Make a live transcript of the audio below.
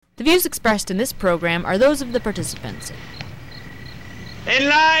The views expressed in this program are those of the participants. In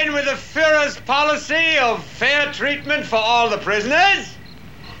line with the Führer's policy of fair treatment for all the prisoners,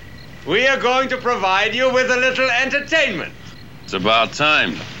 we are going to provide you with a little entertainment. It's about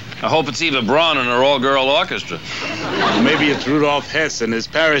time. I hope it's Eva Braun and her all-girl orchestra. Maybe it's Rudolf Hess and his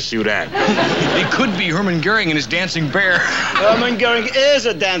parachute act. It could be Hermann Goering and his dancing bear. Hermann Goering is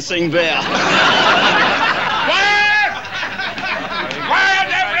a dancing bear. Quiet! Quiet,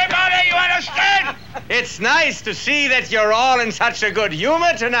 everybody, you understand? It's nice to see that you're all in such a good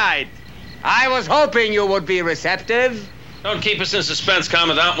humor tonight. I was hoping you would be receptive. Don't keep us in suspense,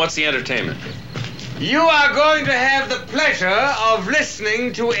 Commandant. What's the entertainment? You are going to have the pleasure of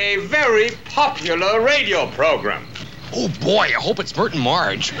listening to a very popular radio program. Oh, boy, I hope it's Bert and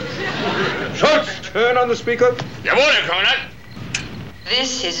Marge. Schultz, turn on the speaker. Jawohl, Commandant.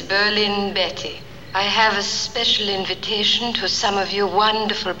 This is Berlin Betty. I have a special invitation to some of you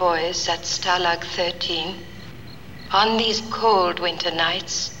wonderful boys at Stalag 13. On these cold winter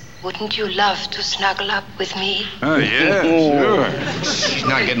nights, wouldn't you love to snuggle up with me? Oh, yeah, sure. She's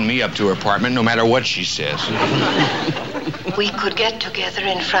not getting me up to her apartment, no matter what she says. We could get together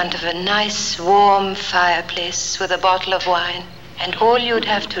in front of a nice, warm fireplace with a bottle of wine, and all you'd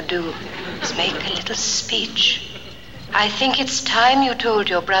have to do is make a little speech. I think it's time you told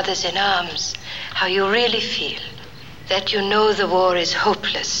your brothers in arms how you really feel, that you know the war is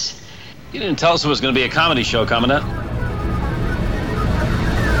hopeless. You didn't tell us it was going to be a comedy show, Commandant.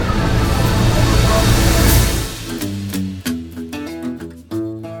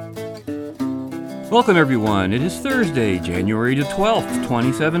 Welcome, everyone. It is Thursday, January the 12th,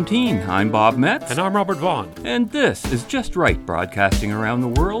 2017. I'm Bob Metz. And I'm Robert Vaughn. And this is Just Right, broadcasting around the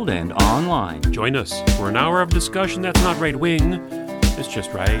world and online. Join us for an hour of discussion that's not right-wing, it's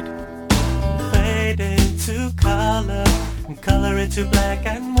just right. Fade into color, and color into black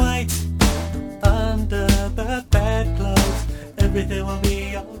and white. Under the bedclothes, everything will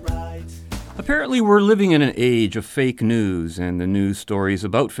be alright. Apparently, we're living in an age of fake news, and the news stories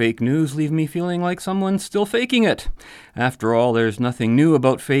about fake news leave me feeling like someone's still faking it. After all, there's nothing new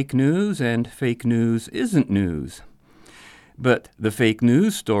about fake news, and fake news isn't news. But the fake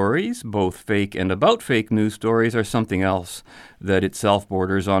news stories, both fake and about fake news stories, are something else that itself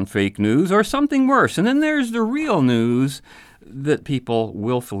borders on fake news, or something worse. And then there's the real news that people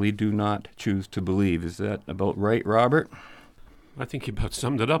willfully do not choose to believe. Is that about right, Robert? I think you about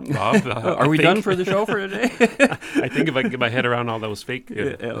summed it up, Bob. Are we done for the show for today? I think if I can get my head around all those fake,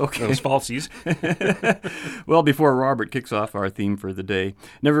 those falsies. Well, before Robert kicks off our theme for the day,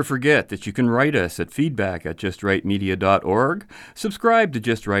 never forget that you can write us at feedback@justrightmedia.org, subscribe to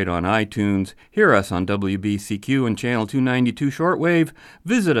Just Right on iTunes, hear us on WBCQ and Channel 292 shortwave,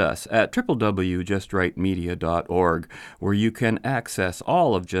 visit us at www.justrightmedia.org, where you can access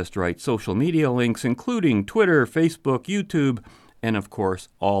all of Just Right social media links, including Twitter, Facebook, YouTube, and, of course,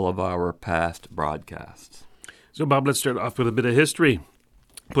 all of our past broadcasts. So, Bob, let's start off with a bit of history.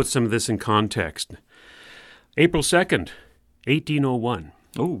 Put some of this in context. April 2nd, 1801.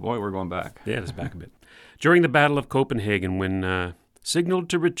 Oh, boy, we're going back. Yeah, it's back a bit. During the Battle of Copenhagen, when signaled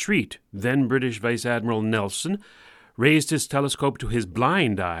to retreat, then British Vice Admiral Nelson raised his telescope to his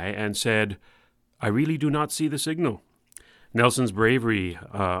blind eye and said, "I really do not see the signal." Nelson's bravery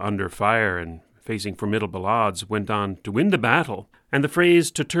under fire and facing formidable odds, went on to win the battle, and the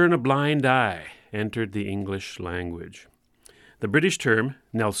phrase "to turn a blind eye" entered the English language. The British term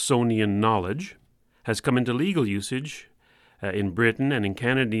Nelsonian knowledge has come into legal usage in Britain, and in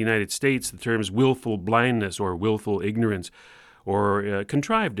Canada and the United States the terms willful blindness or willful ignorance or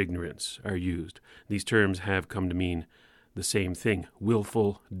contrived ignorance are used. These terms have come to mean the same thing,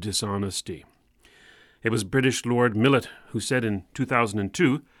 willful dishonesty. It was British Lord Millett who said in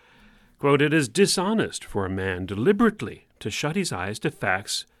 2002, quote, "It is dishonest for a man deliberately to shut his eyes to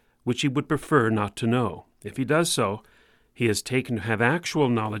facts which he would prefer not to know. If he does so, he is taken to have actual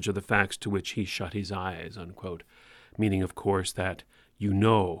knowledge of the facts to which he shut his eyes," unquote. Meaning, of course, that you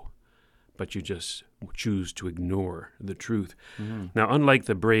know, but you just choose to ignore the truth. Mm-hmm. Now, unlike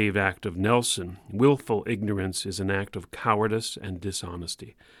the brave act of Nelson, willful ignorance is an act of cowardice and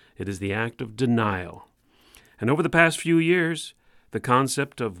dishonesty. It is the act of denial. And over the past few years, the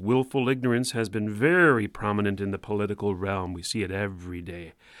concept of willful ignorance has been very prominent in the political realm. We see it every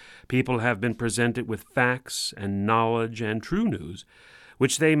day. People have been presented with facts and knowledge and true news,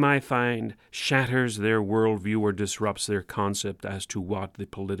 which they might find shatters their worldview or disrupts their concept as to what the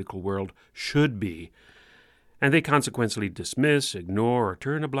political world should be. And they consequently dismiss, ignore, or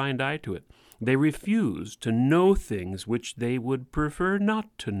turn a blind eye to it. They refuse to know things which they would prefer not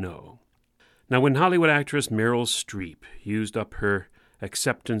to know. Now, when Hollywood actress Meryl Streep used up her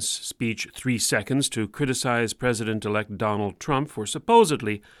acceptance speech 3 seconds to criticize President-elect Donald Trump for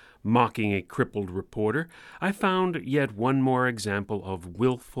supposedly mocking a crippled reporter, I found yet one more example of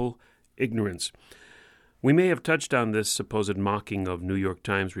willful ignorance. We may have touched on this supposed mocking of New York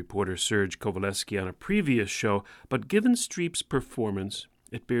Times reporter Serge Kovaleski on a previous show, but given Streep's performance,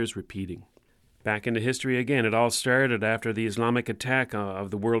 it bears repeating. Back into history again, it all started after the Islamic attack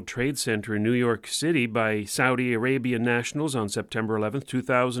of the World Trade Center in New York City by Saudi Arabian nationals on September 11,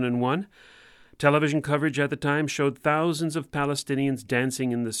 2001. Television coverage at the time showed thousands of Palestinians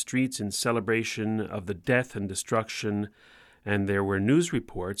dancing in the streets in celebration of the death and destruction, and there were news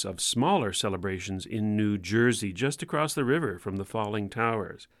reports of smaller celebrations in New Jersey, just across the river from the falling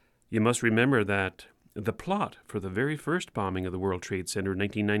towers. You must remember that the plot for the very first bombing of the World Trade Center in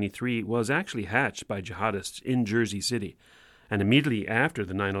 1993 was actually hatched by jihadists in Jersey City. And immediately after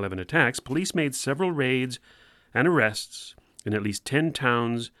the 9/11 attacks, police made several raids and arrests in at least 10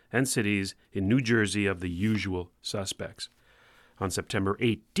 towns and cities in New Jersey of the usual suspects. On September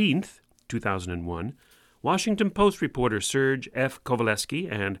 18th, 2001, Washington Post reporter Serge F. Kovaleski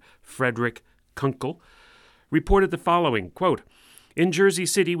and Frederick Kunkel reported the following, quote, "In Jersey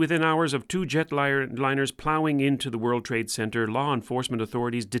City, within hours of 2 jetliners plowing into the World Trade Center, law enforcement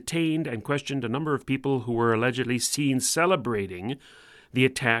authorities detained and questioned a number of people who were allegedly seen celebrating the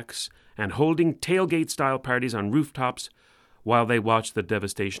attacks and holding tailgate-style parties on rooftops while they watched the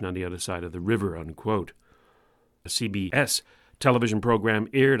devastation on the other side of the river," unquote. A CBS television program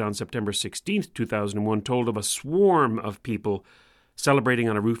aired on September 16, 2001, told of a swarm of people celebrating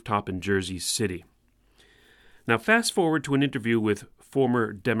on a rooftop in Jersey City. Now, fast forward to an interview with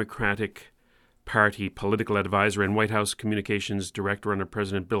former Democratic Party political advisor and White House communications director under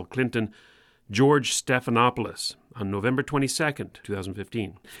President Bill Clinton, George Stephanopoulos, on November 22,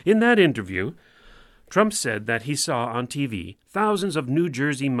 2015. In that interview, Trump said that he saw on TV thousands of New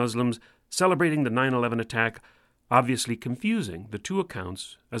Jersey Muslims celebrating the 9/11 attack, obviously confusing the two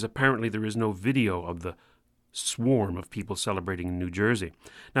accounts, as apparently there is no video of the swarm of people celebrating in New Jersey.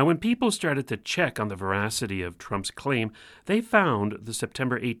 Now, when people started to check on the veracity of Trump's claim, they found the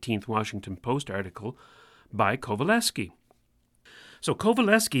September 18th Washington Post article by Kovaleski. So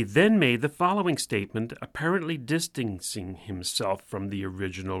Kovaleski then made the following statement, apparently distancing himself from the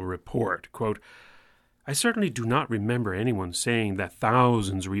original report. Quote, "I certainly do not remember anyone saying that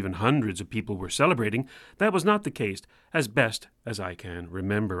thousands or even hundreds of people were celebrating. That was not the case, as best as I can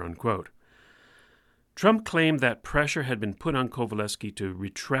remember," unquote. Trump claimed that pressure had been put on Kovaleski to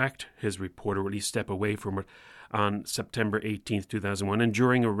retract his report or at least step away from it on September 18, 2001, and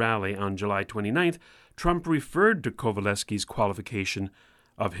during a rally on July 29th, Trump referred to Kovaleski's qualification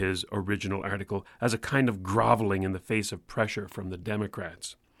of his original article as a kind of groveling in the face of pressure from the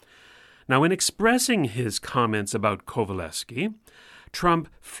Democrats. Now, in expressing his comments about Kovaleski, Trump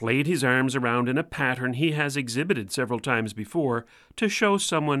flayed his arms around in a pattern he has exhibited several times before to show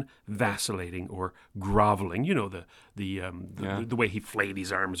someone vacillating or groveling. You know, the way he flayed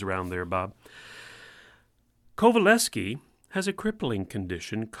his arms around there, Bob. Kovaleski has a crippling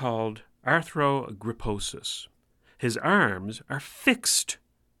condition called arthrogryposis. His arms are fixed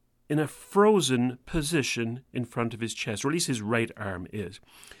in a frozen position in front of his chest, or at least his right arm is.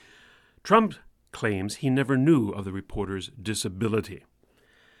 Trump claims he never knew of the reporter's disability.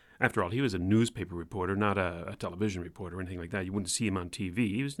 After all, he was a newspaper reporter, not a television reporter or anything like that. You wouldn't see him on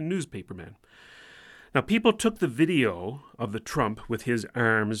TV. He was a newspaper man. Now, people took the video of the Trump with his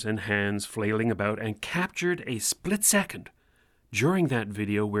arms and hands flailing about and captured a split second during that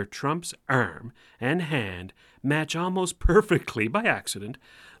video where Trump's arm and hand match almost perfectly, by accident,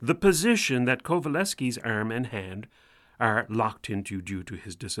 the position that Kovaleski's arm and hand are locked into due to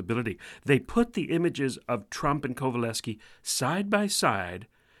his disability. They put the images of Trump and Kovaleski side by side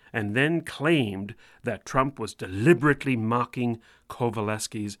and then claimed that Trump was deliberately mocking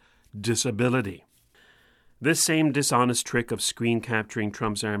Kovaleski's disability. This same dishonest trick of screen capturing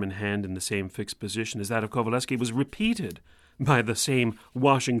Trump's arm and hand in the same fixed position as that of Kovaleski was repeated by the same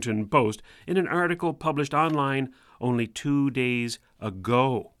Washington Post in an article published online only 2 days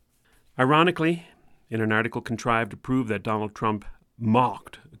ago. Ironically, in an article contrived to prove that Donald Trump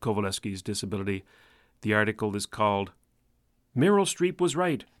mocked Kovaleski's disability, the article is called "Meryl Streep Was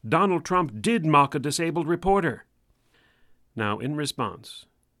Right. Donald Trump Did Mock a Disabled Reporter." Now, in response,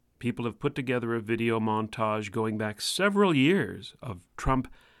 people have put together a video montage going back several years of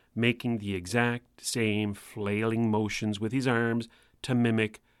Trump making the exact same flailing motions with his arms to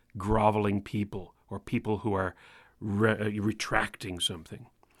mimic groveling people or people who are retracting something.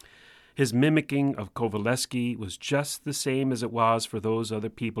 His mimicking of Kovaleski was just the same as it was for those other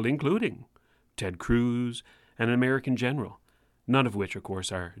people, including Ted Cruz and an American general. none of which, of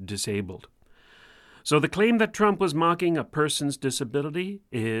course, are disabled. So the claim that Trump was mocking a person's disability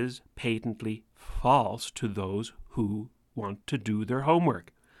is patently false to those who want to do their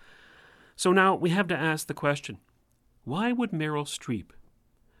homework. So now we have to ask the question, why would Meryl Streep,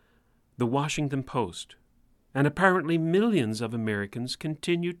 the Washington Post, and apparently millions of Americans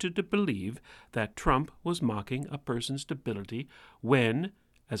continue to believe that Trump was mocking a person's disability when,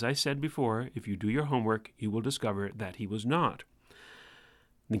 as I said before, if you do your homework, you will discover that he was not?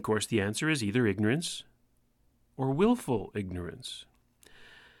 And of course, the answer is either ignorance or willful ignorance.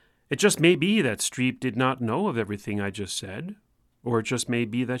 It just may be that Streep did not know of everything I just said, or it just may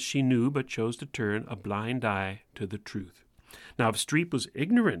be that she knew but chose to turn a blind eye to the truth. Now, if Streep was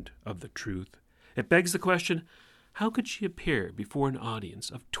ignorant of the truth, it begs the question, how could she appear before an audience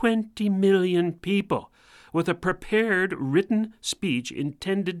of 20 million people with a prepared written speech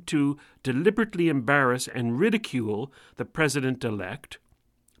intended to deliberately embarrass and ridicule the president-elect,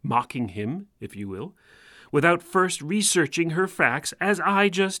 mocking him, if you will, without first researching her facts, as I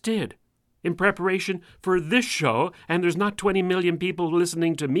just did, in preparation for this show, and there's not 20 million people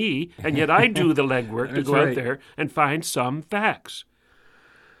listening to me, and yet I do the legwork to go out there and find some facts.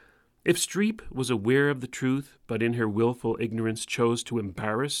 If Streep was aware of the truth, but in her willful ignorance chose to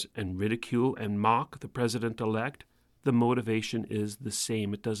embarrass and ridicule and mock the president-elect, the motivation is the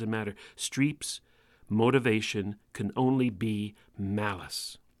same. It doesn't matter. Streep's motivation can only be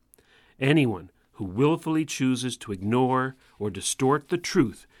malice. Anyone who willfully chooses to ignore or distort the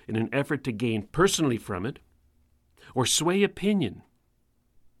truth in an effort to gain personally from it or sway opinion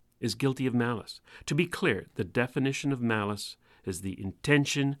is guilty of malice. To be clear, the definition of malice is the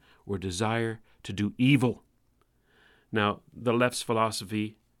intention or desire to do evil. Now, the left's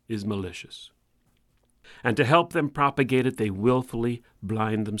philosophy is malicious. And to help them propagate it, they willfully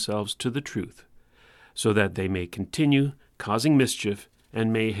blind themselves to the truth so that they may continue causing mischief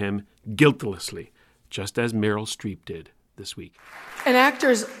and mayhem guiltlessly, just as Meryl Streep did this week. An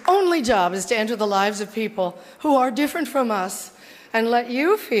actor's only job is to enter the lives of people who are different from us and let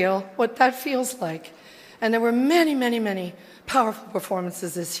you feel what that feels like. And there were many, many, many powerful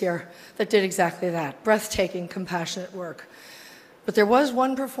performances this year that did exactly that, breathtaking, compassionate work. But there was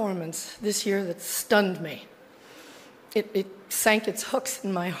one performance this year that stunned me. It sank its hooks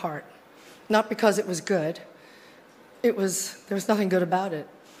in my heart, not because it was good. There was nothing good about it,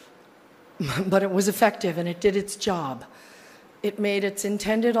 but it was effective and it did its job. It made its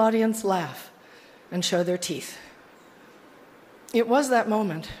intended audience laugh and show their teeth. It was that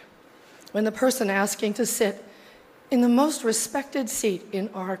moment when the person asking to sit in the most respected seat in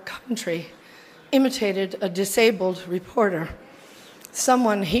our country imitated a disabled reporter,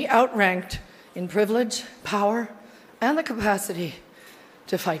 someone he outranked in privilege, power, and the capacity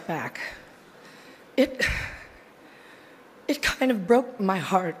to fight back. It kind of broke my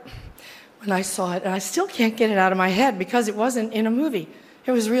heart when I saw it, and I still can't get it out of my head because it wasn't in a movie.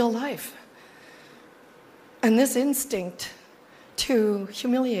 It was real life. And this instinct to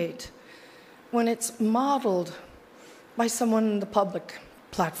humiliate, when it's modeled by someone in the public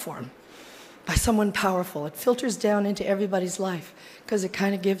platform, by someone powerful, it filters down into everybody's life because it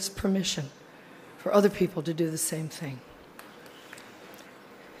kind of gives permission for other people to do the same thing.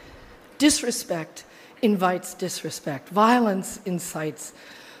 Disrespect invites disrespect. Violence incites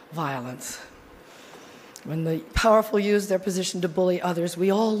violence. When the powerful use their position to bully others,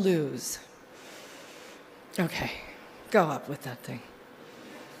 we all lose. Okay, go up with that thing.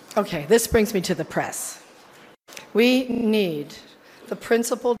 Okay, this brings me to the press. We need the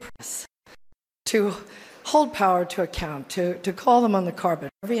principled press to hold power to account, to call them on the carpet,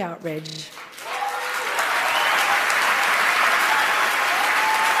 every outrage.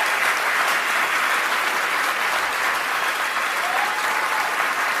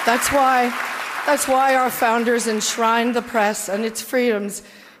 That's why our founders enshrined the press and its freedoms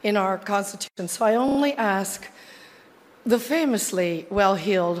in our Constitution. So I only ask the famously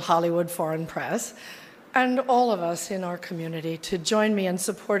well-heeled Hollywood foreign press and all of us in our community to join me in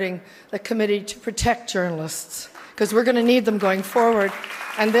supporting the Committee to Protect Journalists, because we're going to need them going forward,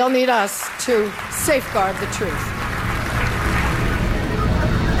 and they'll need us to safeguard the truth.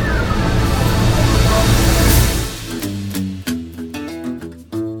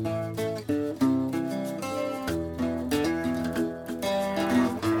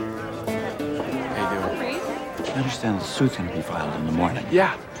 I understand the suit's going to be filed in the morning.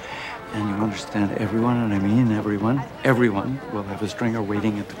 Yeah. and you understand everyone, and I mean everyone will have a stringer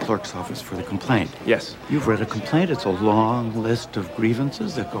waiting at the clerk's office for the complaint. Yes. You've read a complaint. It's a long list of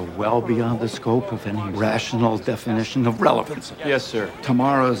grievances that go well beyond the scope of any rational definition of relevance. Yes, sir.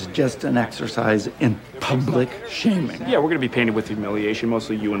 Tomorrow's just an exercise in public shaming. Yeah, we're going to be painted with humiliation,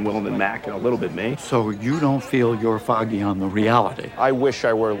 mostly you and Willem and Mac, and a little bit me. So you don't feel you're foggy on the reality? I wish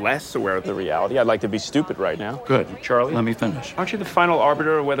I were less aware of the reality. I'd like to be stupid right now. Good. Charlie? Let me finish. Aren't you the final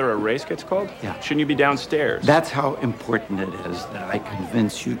arbiter of whether a race gets called? Yeah. Shouldn't you be downstairs? That's how important it is that I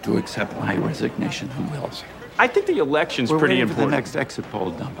convince you to accept my resignation and Will's. I think the election's pretty important. We're waiting for the next exit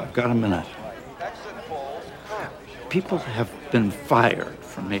poll dump. I've got a minute. People have been fired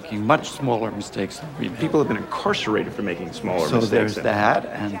for making much smaller mistakes than we made. People have been incarcerated for making smaller mistakes. So there's that,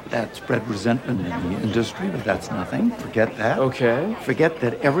 and that spread resentment in the industry, but that's nothing. Forget that. Okay. Forget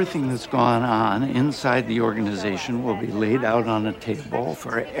that everything that's gone on inside the organization will be laid out on a table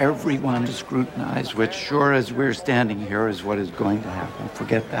for everyone to scrutinize, which, sure as we're standing here, is what is going to happen.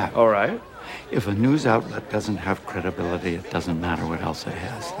 Forget that. All right. If a news outlet doesn't have credibility, it doesn't matter what else it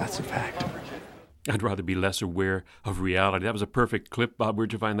has. That's a fact. I'd rather be less aware of reality. That was a perfect clip. Bob,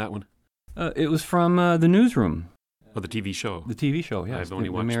 where'd you find that one? It was from The Newsroom. Oh, the TV show. The TV show, yes. I've only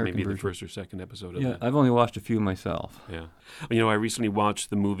watched American maybe version. the first or second episode of Yeah, that. I've only watched a few myself. Yeah. You know, I recently watched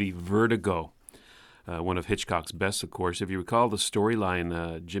the movie Vertigo, one of Hitchcock's best, of course. If you recall the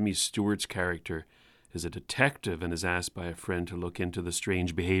storyline, Jimmy Stewart's character is a detective and is asked by a friend to look into the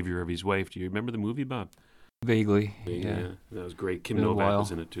strange behavior of his wife. Do you remember the movie, Bob? Vaguely, yeah. That was great. Kim Been a Novak while. was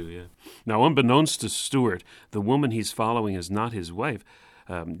in it too, yeah. Now, unbeknownst to Stewart, the woman he's following is not his wife,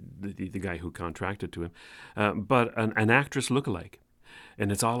 the guy who contracted to him, but an actress lookalike.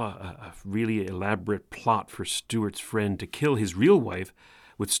 And it's all a really elaborate plot for Stewart's friend to kill his real wife,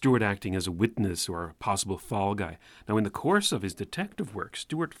 with Stewart acting as a witness or a possible fall guy. Now, in the course of his detective work,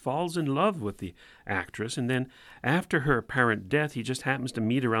 Stewart falls in love with the actress, and then after her apparent death, he just happens to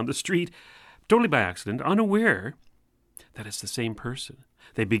meet her on the street, totally by accident, unaware that it's the same person.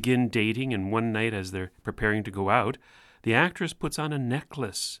 They begin dating, and one night as they're preparing to go out, the actress puts on a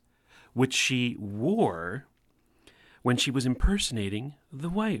necklace which she wore when she was impersonating the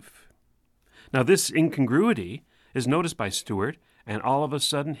wife. Now, this incongruity is noticed by Stewart, and all of a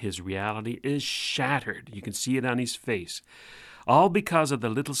sudden his reality is shattered. You can see it on his face. All because of the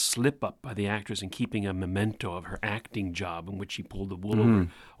little slip-up by the actress in keeping a memento of her acting job in which she pulled the wool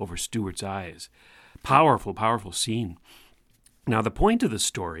over Stewart's eyes. Powerful, powerful scene. Now, the point of the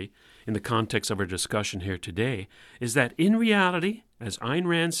story, in the context of our discussion here today, is that in reality, as Ayn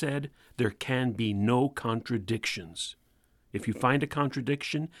Rand said, there can be no contradictions. If you find a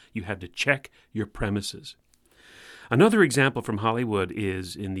contradiction, you have to check your premises. Another example from Hollywood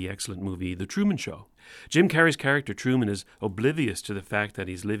is in the excellent movie The Truman Show. Jim Carrey's character Truman is oblivious to the fact that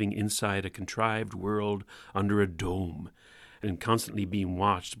he's living inside a contrived world under a dome and constantly being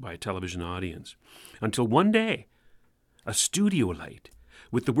watched by a television audience. Until one day, a studio light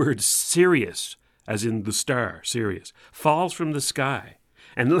with the word Sirius, as in the star Sirius, falls from the sky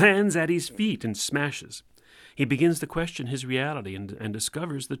and lands at his feet and smashes. He begins to question his reality and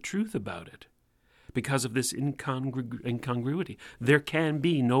discovers the truth about it. Because of this incongruity, there can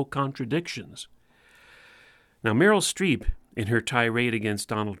be no contradictions. Now, Meryl Streep, in her tirade against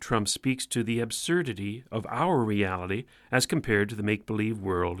Donald Trump, speaks to the absurdity of our reality as compared to the make-believe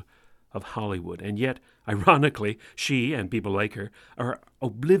world of Hollywood. And yet, ironically, she and people like her are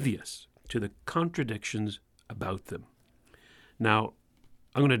oblivious to the contradictions about them. Now,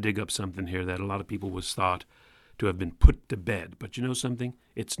 I'm going to dig up something here that a lot of people was thought to have been put to bed. But you know something?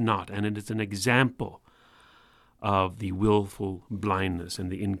 It's not. And it's an example of the willful blindness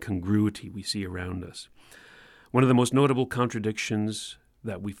and the incongruity we see around us. One of the most notable contradictions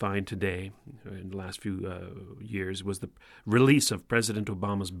that we find today in the last few years was the release of President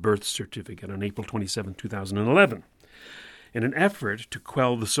Obama's birth certificate on April 27, 2011. In an effort to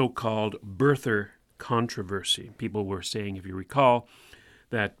quell the so-called birther controversy, people were saying, if you recall,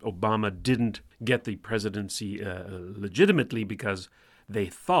 that Obama didn't get the presidency legitimately because they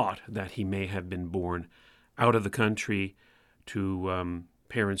thought that he may have been born out of the country to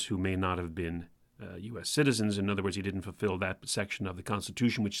parents who may not have been U.S. citizens. In other words, he didn't fulfill that section of the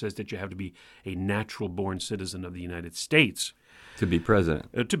Constitution which says that you have to be a natural-born citizen of the United States. To be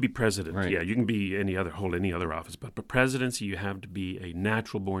president. To be president, right. Yeah. You can be hold any other office, but for presidency you have to be a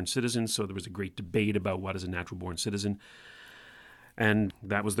natural-born citizen. So there was a great debate about what is a natural-born citizen. And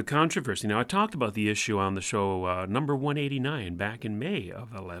that was the controversy. Now, I talked about the issue on the show number 189 back in May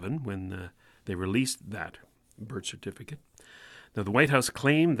of 11 when they released that birth certificate. Now, the White House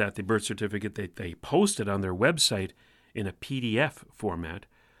claimed that the birth certificate that they posted on their website in a PDF format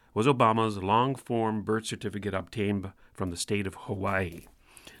was Obama's long-form birth certificate obtained from the state of Hawaii.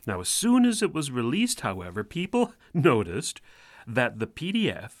 Now, as soon as it was released, however, people noticed that the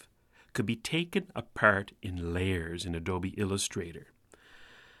PDF could be taken apart in layers in Adobe Illustrator.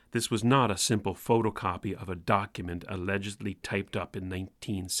 This was not a simple photocopy of a document allegedly typed up in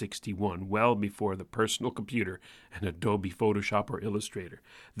 1961, well before the personal computer and Adobe Photoshop or Illustrator.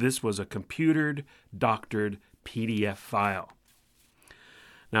 This was a computered, doctored PDF file.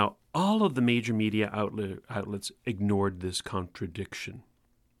 Now, all of the major media outlets ignored this contradiction.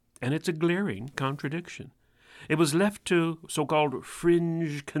 And it's a glaring contradiction. It was left to so-called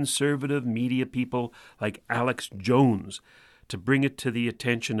fringe conservative media people like Alex Jones to bring it to the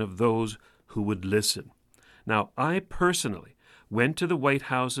attention of those who would listen. Now, I personally went to the White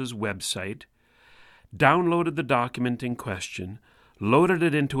House's website, downloaded the document in question, loaded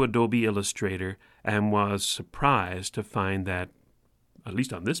it into Adobe Illustrator, and was surprised to find that, at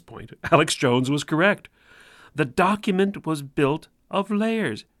least on this point, Alex Jones was correct. The document was built of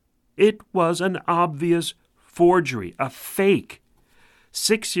layers. It was an obvious forgery, a fake.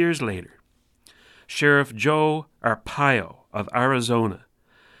 6 years later, Sheriff Joe Arpaio of Arizona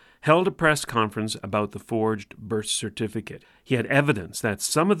held a press conference about the forged birth certificate. He had evidence that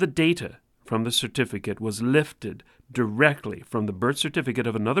some of the data from the certificate was lifted directly from the birth certificate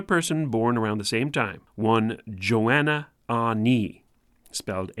of another person born around the same time, one Joanna Ahnee,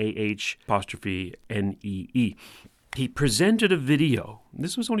 spelled A-H''N-E-E. He presented a video.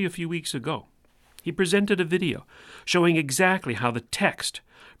 This was only a few weeks ago. He presented a video showing exactly how the text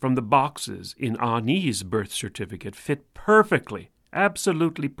from the boxes in Ahnee's birth certificate fit perfectly,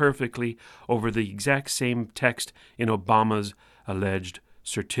 absolutely perfectly, over the exact same text in Obama's alleged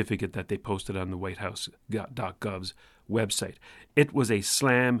certificate that they posted on the WhiteHouse.gov's website. It was a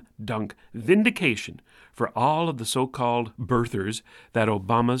slam dunk vindication for all of the so-called birthers that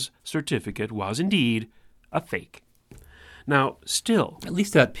Obama's certificate was indeed a fake. Now, still... At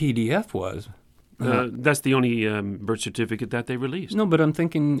least that PDF was. That's the only birth certificate that they released. No, but I'm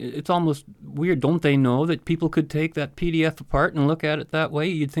thinking it's almost weird. Don't they know that people could take that PDF apart and look at it that way?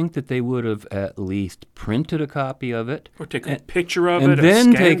 You'd think that they would have at least printed a copy of it. Or taken a picture of it. And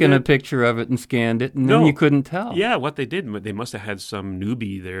then taken a picture of it and scanned it, and then you couldn't tell. Yeah, what they did, they must have had some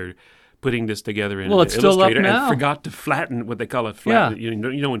newbie there putting this together in it's still Illustrator up now. And forgot to flatten what they call it. Flatten. You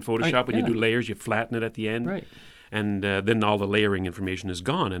know in Photoshop when you do layers, you flatten it at the end. Right. And then all the layering information is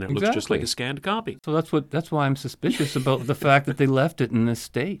gone, and it looks just like a scanned copy. So that's why I'm suspicious about the fact that they left it in this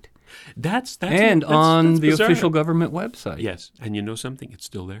state. That's on the bizarre. Official government website. Yes, and you know something? It's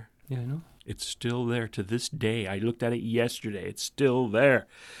still there. Yeah, I know. It's still there to this day. I looked at it yesterday. It's still there.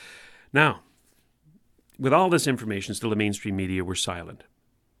 Now, with all this information, still the mainstream media were silent.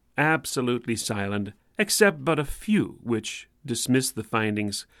 Absolutely silent, except but a few which dismissed the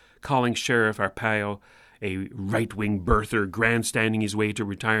findings, calling Sheriff Arpaio a right-wing birther grandstanding his way to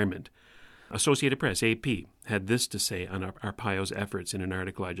retirement. Associated Press, AP, had this to say on Arpaio's efforts in an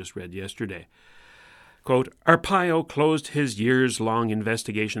article I just read yesterday. Quote, Arpaio closed his years-long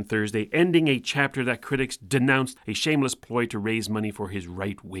investigation Thursday, ending a chapter that critics denounced a shameless ploy to raise money for his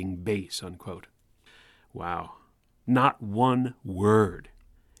right-wing base, unquote. Wow. Not one word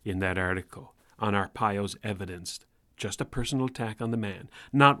in that article on Arpaio's evidence, just a personal attack on the man.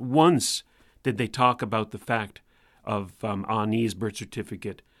 Not once did they talk about the fact of Ahnee's birth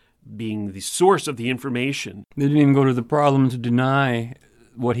certificate being the source of the information. They didn't even go to the problem to deny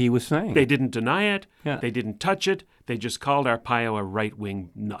what he was saying. They didn't deny it. Yeah. They didn't touch it. They just called Arpaio a right-wing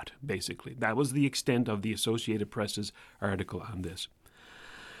nut, basically. That was the extent of the Associated Press's article on this.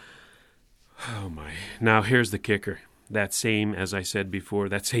 Oh, my. Now, here's the kicker. That same, as I said before,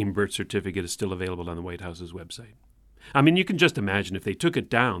 that same birth certificate is still available on the White House's website. I mean, you can just imagine if they took it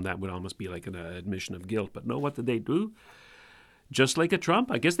down, that would almost be like an admission of guilt. But no, what did they do? Just like a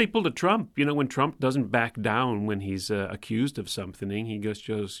Trump. I guess they pulled a Trump. You know, when Trump doesn't back down when he's accused of something, he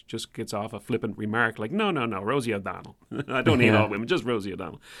just gets off a flippant remark like, no, Rosie O'Donnell. I don't hate all women, just Rosie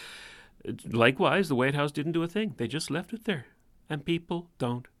O'Donnell. Likewise, the White House didn't do a thing. They just left it there. And people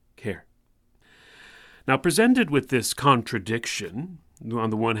don't care. Now, presented with this contradiction, on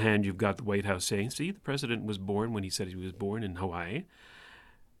the one hand, you've got the White House saying, see, the president was born when he said he was born in Hawaii.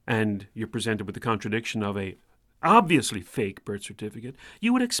 And you're presented with the contradiction of a obviously fake birth certificate.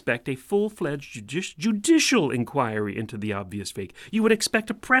 You would expect a full-fledged judicial inquiry into the obvious fake. You would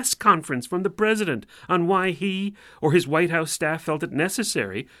expect a press conference from the president on why he or his White House staff felt it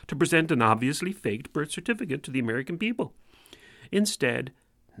necessary to present an obviously faked birth certificate to the American people. Instead,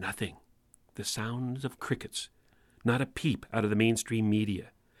 nothing. The sounds of crickets. Not a peep out of the mainstream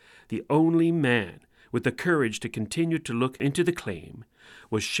media. The only man with the courage to continue to look into the claim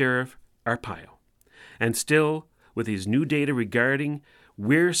was Sheriff Arpaio. And still, with his new data regarding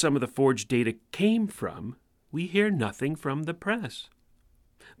where some of the forged data came from, we hear nothing from the press.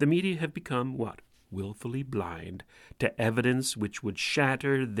 The media have become, what? Willfully blind to evidence which would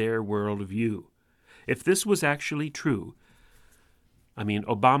shatter their worldview. If this was actually true, I mean,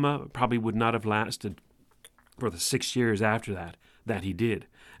 Obama probably would not have lasted for the 6 years after that he did.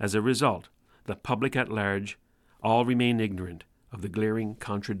 As a result, the public at large all remain ignorant of the glaring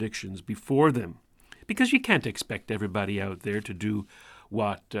contradictions before them, because you can't expect everybody out there to do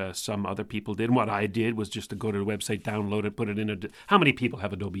what some other people did. And what I did was just to go to the website, download it, put it in how many people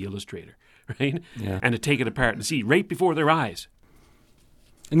have Adobe Illustrator, right? Yeah. And to take it apart and see right before their eyes.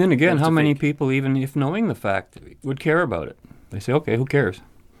 And then again, how many people, even if knowing the fact, would care about it? They say, okay, who cares?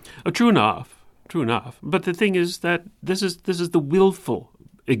 Oh, true enough. But the thing is that this is the willful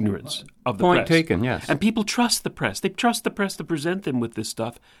ignorance of the press. Point taken, yes. And people trust the press. They trust the press to present them with this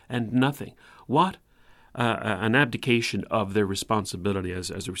stuff and nothing. What an abdication of their responsibility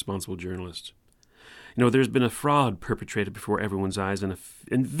as responsible journalists. You know, there's been a fraud perpetrated before everyone's eyes, and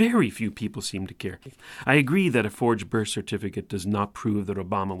very few people seem to care. I agree that a forged birth certificate does not prove that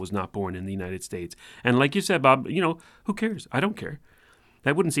Obama was not born in the United States. And like you said, Bob, who cares? I don't care.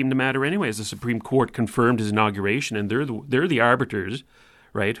 That wouldn't seem to matter anyway, as the Supreme Court confirmed his inauguration, and they're the arbiters,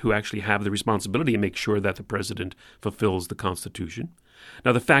 right, who actually have the responsibility to make sure that the president fulfills the Constitution.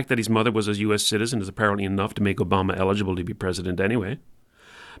 Now, the fact that his mother was a U.S. citizen is apparently enough to make Obama eligible to be president anyway.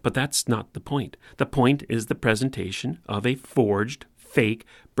 But that's not the point. The point is the presentation of a forged, fake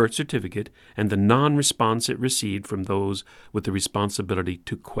birth certificate and the non-response it received from those with the responsibility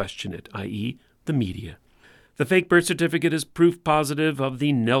to question it, i.e., the media. The fake birth certificate is proof positive of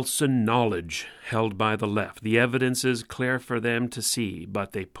the Nelson knowledge held by the left. The evidence is clear for them to see,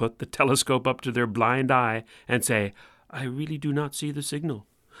 but they put the telescope up to their blind eye and say, I really do not see the signal.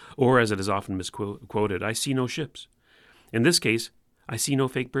 Or, as it is often misquoted, I see no ships. In this case, I see no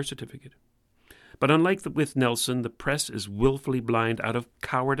fake birth certificate. But unlike with Nelson, the press is willfully blind out of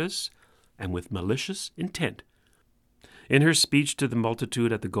cowardice and with malicious intent. In her speech to the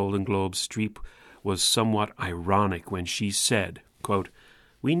multitude at the Golden Globes, Streep was somewhat ironic when she said, quote,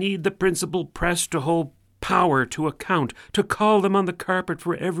 we need the principal press to hold power to account, to call them on the carpet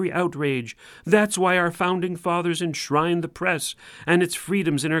for every outrage. That's why our founding fathers enshrined the press and its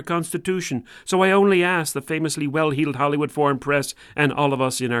freedoms in our Constitution. So I only ask the famously well-heeled Hollywood Foreign Press and all of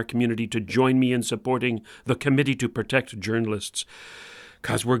us in our community to join me in supporting the Committee to Protect Journalists,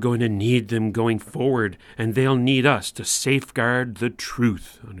 because we're going to need them going forward, and they'll need us to safeguard the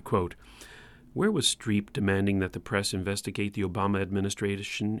truth, unquote. Where was Streep demanding that the press investigate the Obama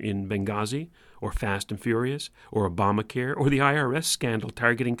administration in Benghazi, or Fast and Furious, or Obamacare, or the IRS scandal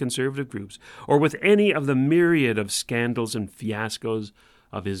targeting conservative groups, or with any of the myriad of scandals and fiascos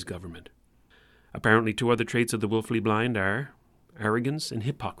of his government? Apparently, two other traits of the willfully blind are arrogance and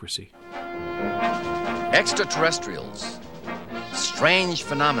hypocrisy. Extraterrestrials, strange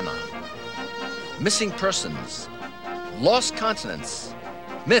phenomena, missing persons, lost continents,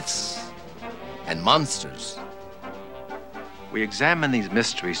 myths, and monsters. We examine these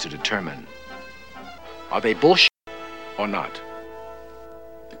mysteries to determine, are they bullshit or not?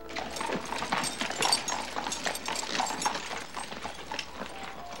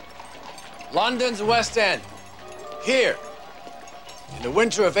 London's West End. Here, in the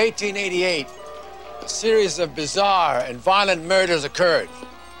winter of 1888, a series of bizarre and violent murders occurred,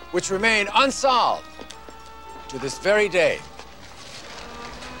 which remain unsolved to this very day.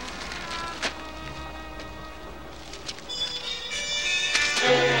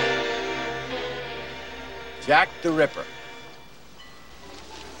 Jack the Ripper.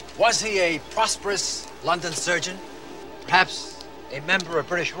 Was he a prosperous London surgeon? Perhaps a member of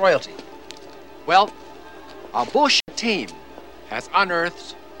British royalty? Well, our bullshit team has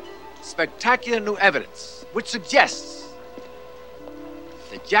unearthed spectacular new evidence which suggests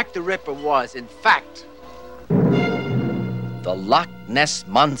that Jack the Ripper was, in fact, the Loch Ness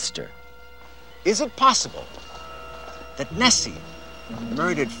Monster. Is it possible that Nessie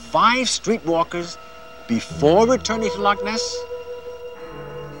murdered 5 streetwalkers before returning to Loch Ness?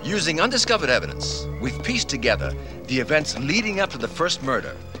 Using undiscovered evidence, we've pieced together the events leading up to the first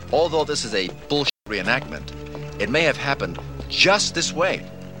murder. Although this is a bullshit reenactment, it may have happened just this way.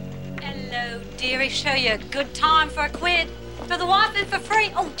 Hello, dearie. Show you a good time for a quid. For the wife and for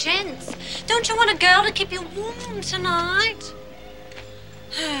free. Oh, gents, don't you want a girl to keep you warm tonight?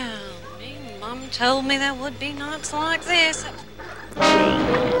 Me Mum told me there would be nights like this.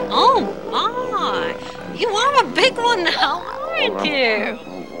 Oh, my. You are a big one now, aren't you?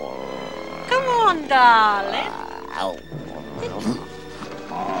 Come on, darling.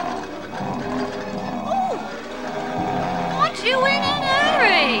 Aren't you in a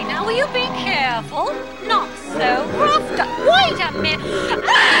hurry? Now, will you be careful? Not so rough. Wait a minute.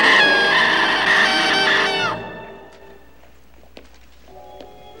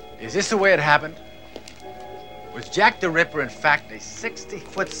 Is this the way it happened? Was Jack the Ripper, in fact, a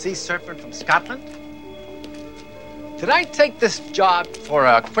 60-foot sea serpent from Scotland? Did I take this job for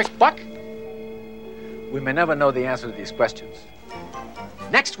a quick buck? We may never know the answer to these questions.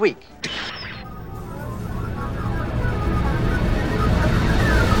 Next week.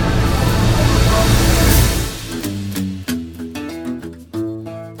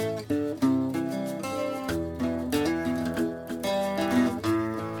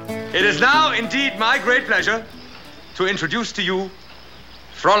 It is now indeed my great pleasure to introduce to you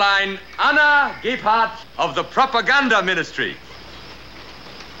Fräulein Anna Gebhardt of the Propaganda Ministry.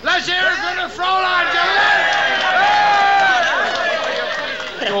 Let's hear it for the Fräulein Germanic!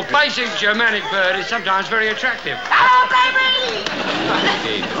 Your basic Germanic bird is sometimes very attractive. Oh, baby!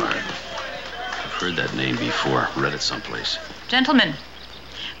 Gebhardt. I've heard that name before. Read it someplace. Gentlemen,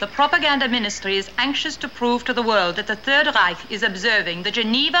 the Propaganda Ministry is anxious to prove to the world that the Third Reich is observing the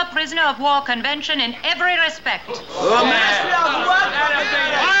Geneva Prisoner of War Convention in every respect.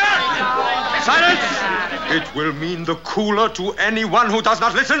 Silence! It will mean the cooler to anyone who does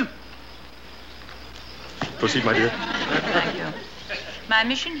not listen. Proceed, my dear. Thank you. My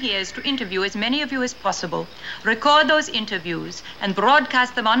mission here is to interview as many of you as possible, record those interviews, and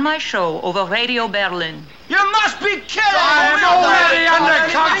broadcast them on my show over Radio Berlin. You must be kidding! I'm already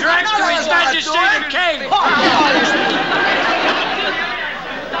under contract to His Majesty the King!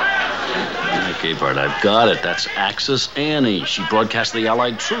 Gebhardt, I've got it. That's Axis Annie. She broadcast the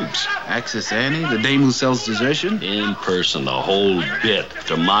Allied troops. Axis Annie, the dame who sells desertion? In person, the whole bit.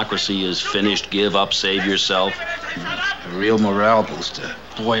 Democracy is finished. Give up, save yourself. A real morale booster.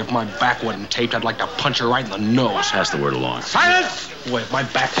 Boy, if my back wasn't taped, I'd like to punch her right in the nose. Pass the word along. Silence! Boy, if my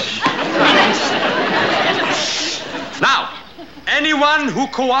back wasn't... Now, anyone who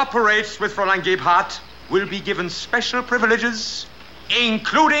cooperates with Fräulein Gebhardt will be given special privileges,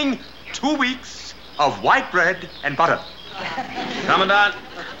 including 2 weeks of white bread and butter. Commandant,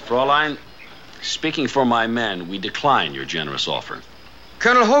 Fräulein, speaking for my men, we decline your generous offer.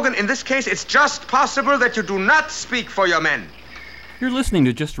 Colonel Hogan, in this case, it's just possible that you do not speak for your men. You're listening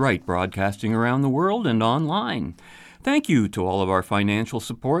to Just Right, broadcasting around the world and online. Thank you to all of our financial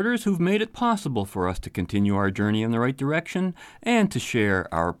supporters who've made it possible for us to continue our journey in the right direction and to share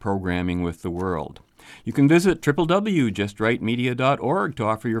our programming with the world. You can visit www.justrightmedia.org to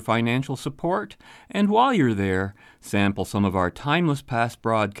offer your financial support, and while you're there, sample some of our timeless past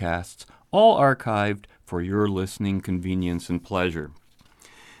broadcasts, all archived for your listening convenience and pleasure.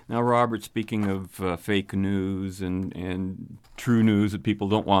 Now, Robert, speaking of fake news and true news that people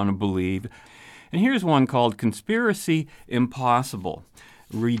don't want to believe, and here's one called Conspiracy Impossible.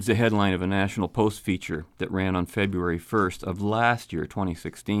 Reads the headline of a National Post feature that ran on February 1st of last year,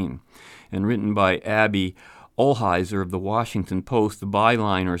 2016, and written by Abby Olheiser of the Washington Post. The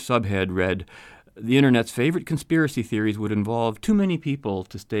byline or subhead read, "The Internet's favorite conspiracy theories would involve too many people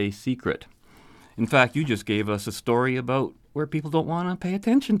to stay secret." In fact, you just gave us a story about where people don't want to pay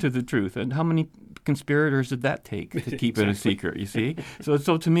attention to the truth. And how many conspirators did that take to keep it a secret, you see?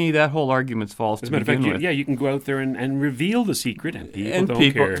 So to me, that whole argument's false to begin with. Yeah, you can go out there and reveal the secret, and people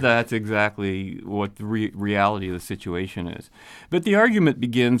don't care. That's exactly what the reality of the situation is. But the argument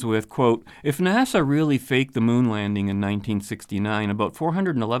begins with, quote, "If NASA really faked the moon landing in 1969, about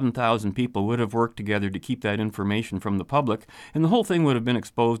 411,000 people would have worked together to keep that information from the public, and the whole thing would have been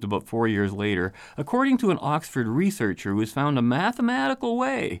exposed about 4 years later, according to an Oxford researcher who has found a mathematical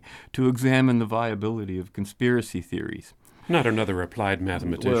way to examine the viability of conspiracy theories." Not another applied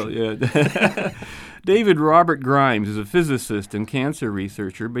mathematician. Well, yeah. David Robert Grimes is a physicist and cancer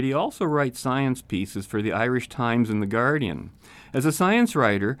researcher, but he also writes science pieces for the Irish Times and The Guardian. As a science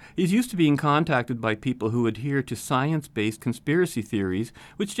writer, he's used to being contacted by people who adhere to science-based conspiracy theories,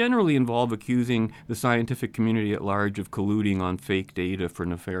 which generally involve accusing the scientific community at large of colluding on fake data for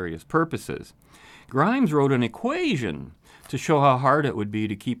nefarious purposes. Grimes wrote an equation to show how hard it would be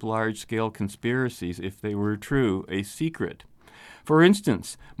to keep large-scale conspiracies, if they were true, a secret. For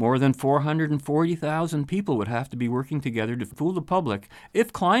instance, more than 440,000 people would have to be working together to fool the public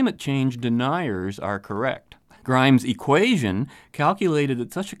if climate change deniers are correct. Grimes' equation calculated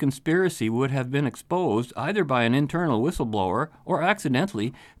that such a conspiracy would have been exposed either by an internal whistleblower or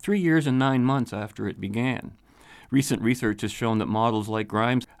accidentally 3 years and 9 months after it began. Recent research has shown that models like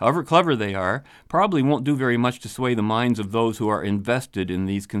Grimes, however clever they are, probably won't do very much to sway the minds of those who are invested in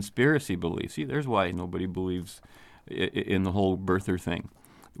these conspiracy beliefs. See, there's why nobody believes in the whole birther thing.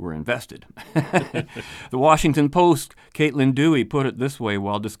 We're invested. The Washington Post, Caitlin Dewey, put it this way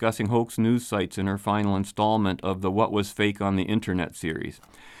while discussing hoax news sites in her final installment of the What Was Fake on the Internet series.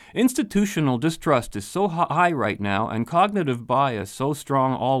 Institutional distrust is so high right now and cognitive bias so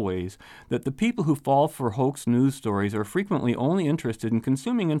strong always that the people who fall for hoax news stories are frequently only interested in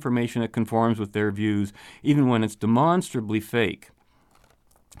consuming information that conforms with their views, even when it's demonstrably fake.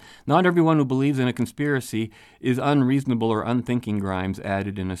 Not everyone who believes in a conspiracy is unreasonable or unthinking, Grimes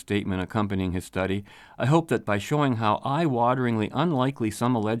added in a statement accompanying his study. I hope that by showing how eye-wateringly unlikely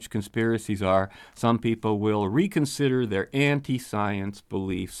some alleged conspiracies are, some people will reconsider their anti-science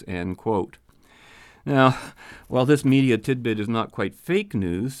beliefs, end quote. Now, while this media tidbit is not quite fake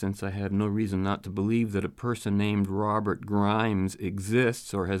news, since I have no reason not to believe that a person named Robert Grimes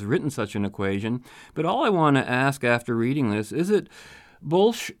exists or has written such an equation, but all I want to ask after reading this, is it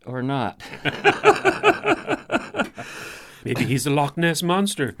bullsh or not? Maybe he's a Loch Ness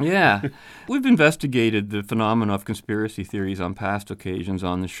monster. Yeah. We've investigated the phenomena of conspiracy theories on past occasions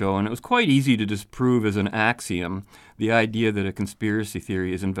on the show, and it was quite easy to disprove as an axiom the idea that a conspiracy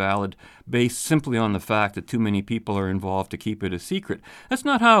theory is invalid based simply on the fact that too many people are involved to keep it a secret. That's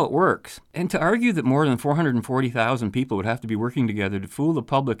not how it works. And to argue that more than 440,000 people would have to be working together to fool the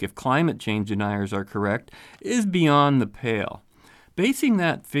public if climate change deniers are correct is beyond the pale. Basing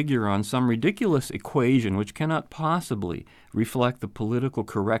that figure on some ridiculous equation which cannot possibly reflect the political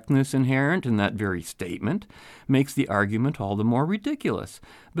correctness inherent in that very statement makes the argument all the more ridiculous.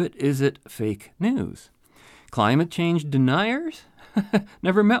 But is it fake news? Climate change deniers?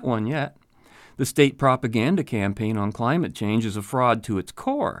 Never met one yet. The state propaganda campaign on climate change is a fraud to its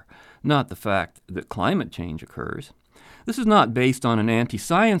core, not the fact that climate change occurs. This is not based on an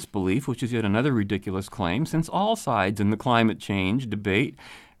anti-science belief, which is yet another ridiculous claim, since all sides in the climate change debate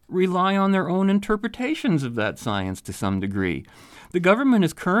rely on their own interpretations of that science to some degree. The government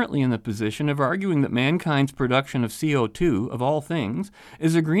is currently in the position of arguing that mankind's production of CO2, of all things,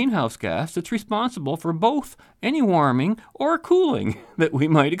 is a greenhouse gas that's responsible for both any warming or cooling that we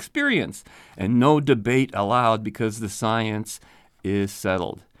might experience, and no debate allowed because the science is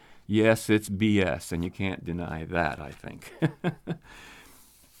settled. Yes, it's BS, and you can't deny that, I think.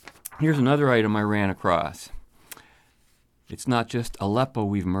 Here's another item I ran across. It's not just Aleppo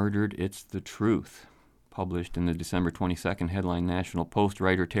we've murdered, it's the truth. Published in the December 22nd headline National Post,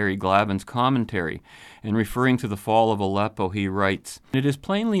 writer Terry Glavin's commentary. And referring to the fall of Aleppo, he writes, "It is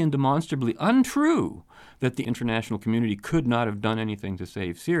plainly and demonstrably untrue that the international community could not have done anything to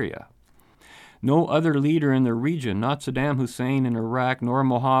save Syria. No other leader in the region, not Saddam Hussein in Iraq, nor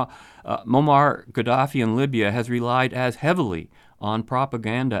Muammar Gaddafi in Libya, has relied as heavily on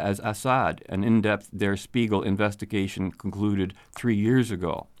propaganda as Assad, an in-depth Der Spiegel investigation concluded 3 years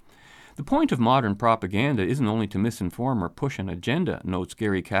ago. The point of modern propaganda isn't only to misinform or push an agenda," notes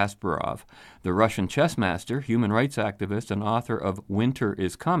Garry Kasparov, the Russian chess master, human rights activist, and author of Winter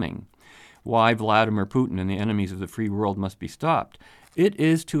is Coming, Why Vladimir Putin and the Enemies of the Free World Must Be Stopped. It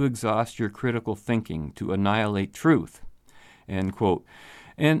is to exhaust your critical thinking, to annihilate truth, end quote.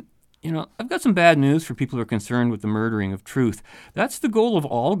 And, I've got some bad news for people who are concerned with the murdering of truth. That's the goal of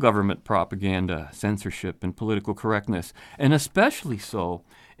all government propaganda, censorship, and political correctness, and especially so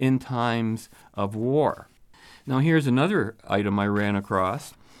in times of war. Now, here's another item I ran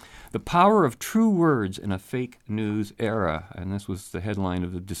across. The power of true words in a fake news era. And this was the headline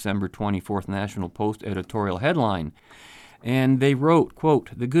of the December 24th National Post editorial headline. And they wrote, quote,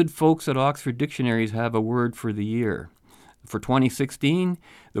 "The good folks at Oxford Dictionaries have a word for the year. For 2016,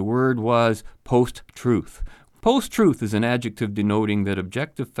 the word was post-truth. Post-truth is an adjective denoting that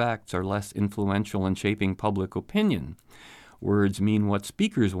objective facts are less influential in shaping public opinion. Words mean what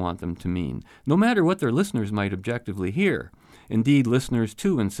speakers want them to mean, no matter what their listeners might objectively hear. Indeed, listeners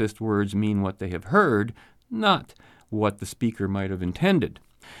too insist words mean what they have heard, not what the speaker might have intended.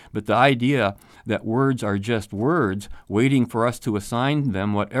 But the idea that words are just words, waiting for us to assign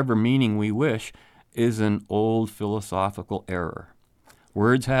them whatever meaning we wish, is an old philosophical error.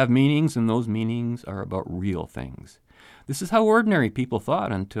 Words have meanings, and those meanings are about real things. This is how ordinary people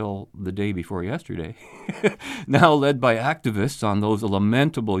thought until the day before yesterday. Now led by activists on those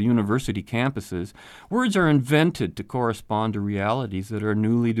lamentable university campuses, words are invented to correspond to realities that are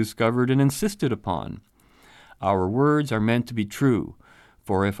newly discovered and insisted upon. Our words are meant to be true,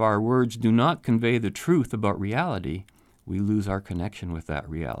 for if our words do not convey the truth about reality, we lose our connection with that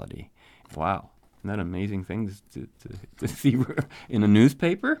reality." Wow. Isn't that an amazing thing to see in a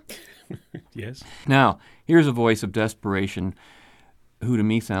newspaper? Yes. Now, here's a voice of desperation who to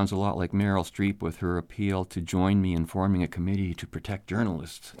me sounds a lot like Meryl Streep with her appeal to join me in forming a committee to protect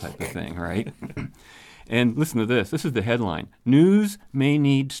journalists type of thing, right? And listen to this. This is the headline. News may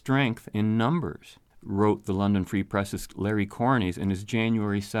need strength in numbers, wrote the London Free Press's Larry Corneys in his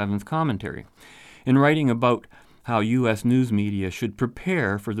January 7th commentary. In writing about how U.S. news media should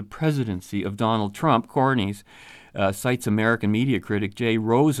prepare for the presidency of Donald Trump, Corneys cites American media critic Jay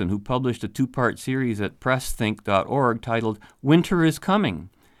Rosen, who published a two-part series at pressthink.org titled Winter is Coming,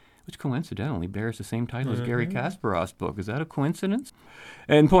 which coincidentally bears the same title as Gary Kasparov's book. Is that a coincidence?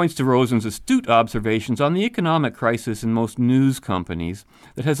 And points to Rosen's astute observations on the economic crisis in most news companies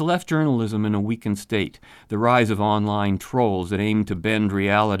that has left journalism in a weakened state, the rise of online trolls that aim to bend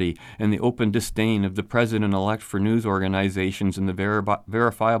reality, and the open disdain of the president-elect for news organizations and the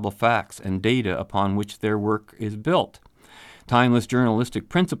verifiable facts and data upon which their work is built. Timeless journalistic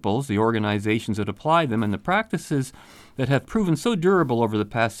principles, the organizations that apply them, and the practices that have proven so durable over the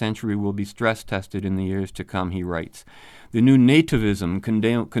past century will be stress-tested in the years to come, he writes. The new nativism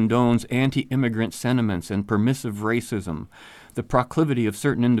condones anti-immigrant sentiments and permissive racism. The proclivity of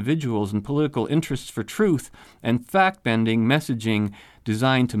certain individuals and political interests for truth and fact-bending messaging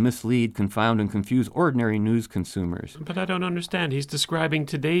designed to mislead, confound, and confuse ordinary news consumers. But I don't understand. He's describing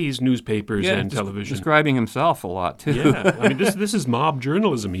today's newspapers and television. Describing himself a lot, too. Yeah, I mean, this is mob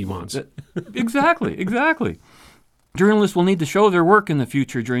journalism he wants. Exactly. Journalists will need to show their work in the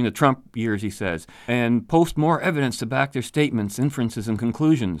future during the Trump years, he says, and post more evidence to back their statements, inferences, and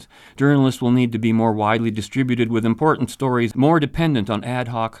conclusions. Journalists will need to be more widely distributed with important stories, more dependent on ad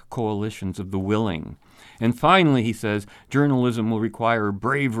hoc coalitions of the willing. And finally, he says, journalism will require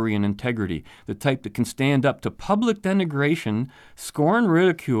bravery and integrity, the type that can stand up to public denigration, scorn,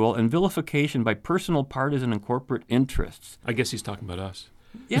 ridicule, and vilification by personal, partisan, and corporate interests. I guess he's talking about us.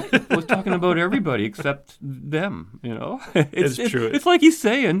 Yeah, I was talking about everybody except them, you know. It's true. It's like he's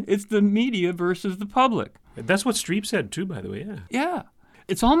saying it's the media versus the public. That's what Streep said, too, by the way, yeah. Yeah.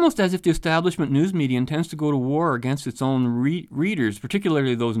 It's almost as if the establishment news media intends to go to war against its own readers,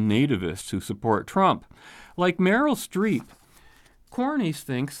 particularly those nativists who support Trump. Like Meryl Streep, Corneys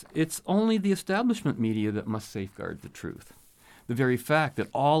thinks it's only the establishment media that must safeguard the truth. The very fact that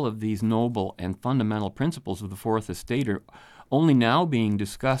all of these noble and fundamental principles of the Fourth Estate are only now being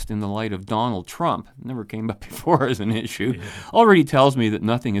discussed in the light of Donald Trump, never came up before as an issue, already tells me that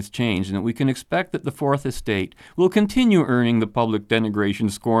nothing has changed and that we can expect that the Fourth Estate will continue earning the public denigration,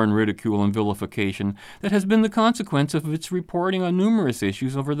 scorn, ridicule, and vilification that has been the consequence of its reporting on numerous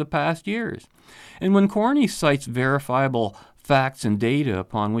issues over the past years. And when Corneys cites verifiable facts and data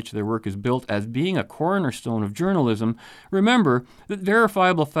upon which their work is built as being a cornerstone of journalism, remember that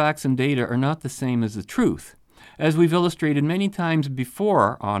verifiable facts and data are not the same as the truth. As we've illustrated many times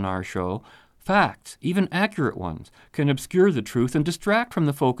before on our show, facts, even accurate ones, can obscure the truth and distract from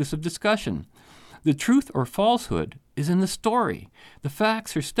the focus of discussion. The truth or falsehood is in the story. The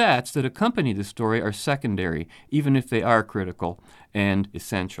facts or stats that accompany the story are secondary, even if they are critical and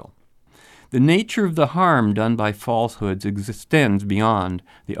essential. The nature of the harm done by falsehoods extends beyond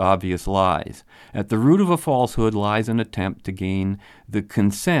the obvious lies. At the root of a falsehood lies an attempt to gain the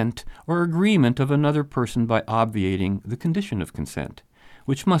consent or agreement of another person by obviating the condition of consent,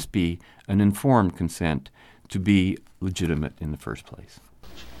 which must be an informed consent to be legitimate in the first place.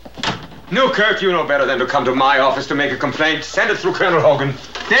 Newkirk, you know better than to come to my office to make a complaint. Send it through Colonel Hogan.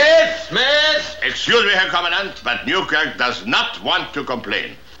 Dismiss! Excuse me, Herr Commandant, but Newkirk does not want to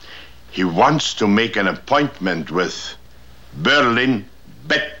complain. He wants to make an appointment with Berlin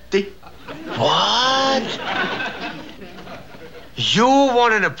Betty. What? You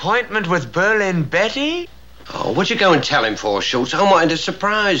want an appointment with Berlin Betty? Oh, what'd you go and tell him for, Schultz? I wanted to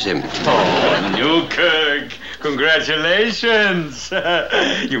surprise him. Oh, Newkirk, congratulations.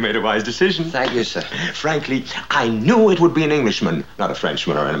 You made a wise decision. Thank you, sir. Frankly, I knew it would be an Englishman, not a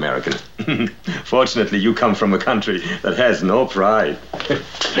Frenchman or an American. Fortunately, you come from a country that has no pride. There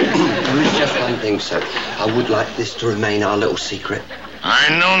is just one thing, sir. I would like this to remain our little secret. I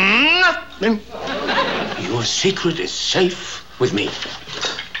know nothing. Your secret is safe with me.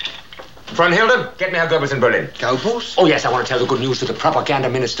 Brunhilde, get me Herr Goebbels in Berlin. Goebbels? Oh, yes, I want to tell the good news to the propaganda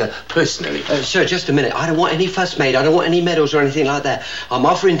minister personally. Sir, just a minute. I don't want any fuss made. I don't want any medals or anything like that. I'm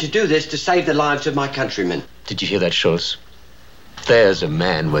offering to do this to save the lives of my countrymen. Did you hear that, Schultz? There's a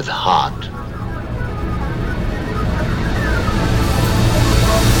man with heart.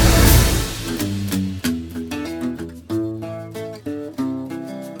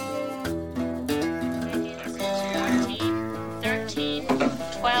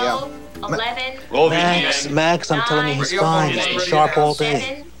 Max, I'm telling you, he's fine. He's been sharp all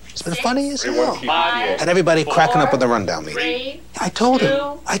day. It's been funny as hell. Had everybody cracking up with the rundown meeting. I told him.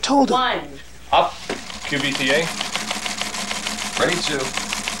 Up. QBTA. Ready to.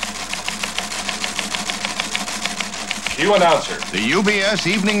 Cue announcer. The UBS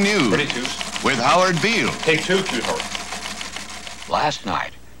Evening News. Ready to. With Howard Beale. Take two, cue Howard. Last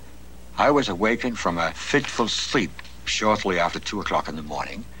night, I was awakened from a fitful sleep shortly after 2 o'clock in the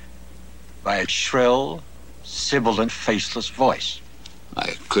morning by a shrill, sibilant, faceless voice.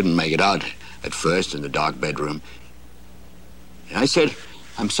 I couldn't make it out at first in the dark bedroom. And I said,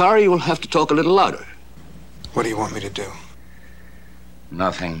 "I'm sorry, you will have to talk a little louder." What do you want me to do?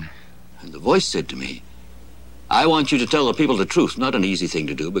 Nothing. And the voice said to me, "I want you to tell the people the truth." Not an easy thing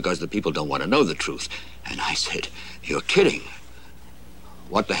to do because the people don't want to know the truth. And I said, "You're kidding.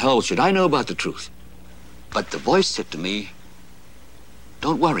 What the hell should I know about the truth?" But the voice said to me,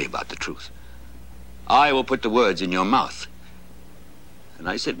 "Don't worry about the truth. I will put the words in your mouth." And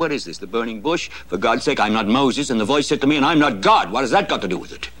I said, "What is this, the burning bush? For God's sake, I'm not Moses." And the voice said to me, "And I'm not God. What has that got to do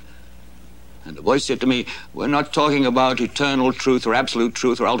with it?" And the voice said to me, "We're not talking about eternal truth or absolute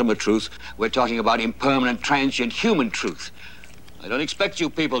truth or ultimate truth. We're talking about impermanent, transient human truth. I don't expect you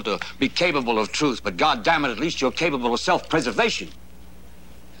people to be capable of truth, but God damn it, at least you're capable of self-preservation."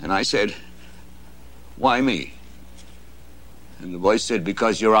 And I said, "Why me?" And the voice said,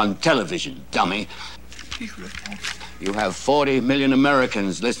 "Because you're on television, dummy. You have 40 million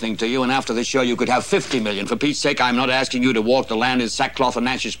Americans listening to you, and after the show you could have 50 million. For Pete's sake, I'm not asking you to walk the land in sackcloth and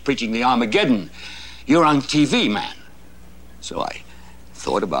ashes preaching the Armageddon. You're on TV, man." So I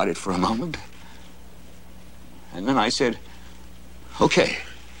thought about it for a moment. And then I said, "Okay."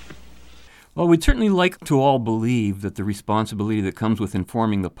 Well, we'd certainly like to all believe that the responsibility that comes with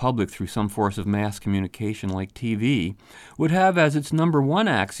informing the public through some force of mass communication like TV would have as its number one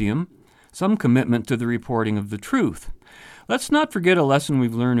axiom some commitment to the reporting of the truth. Let's not forget a lesson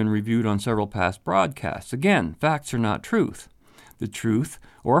we've learned and reviewed on several past broadcasts. Again, facts are not truth. The truth,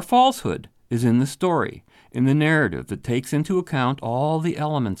 or falsehood, is in the story, in the narrative that takes into account all the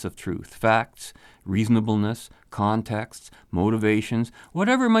elements of truth, facts, reasonableness, contexts, motivations,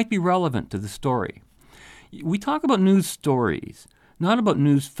 whatever might be relevant to the story. We talk about news stories, not about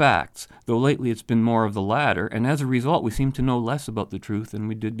news facts, though lately it's been more of the latter, and as a result we seem to know less about the truth than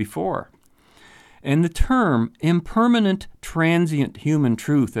we did before. And the term impermanent, transient human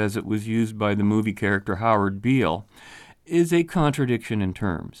truth, as it was used by the movie character Howard Beale, is a contradiction in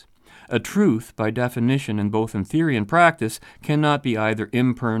terms. A truth, by definition and both in theory and practice, cannot be either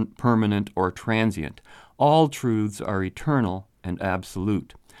impermanent or transient. All truths are eternal and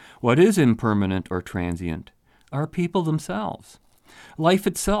absolute. What is impermanent or transient are people themselves. Life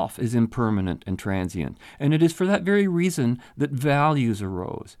itself is impermanent and transient, and it is for that very reason that values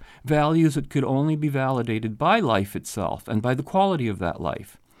arose, values that could only be validated by life itself and by the quality of that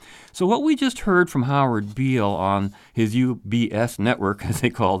life. So what we just heard from Howard Beale on his UBS network, as they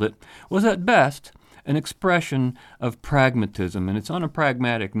called it, was at best an expression of pragmatism, and it's on a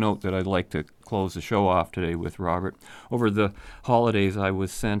pragmatic note that I'd like to close the show off today with, Robert. Over the holidays, I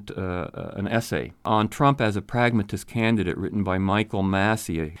was sent an essay on Trump as a pragmatist candidate written by Michael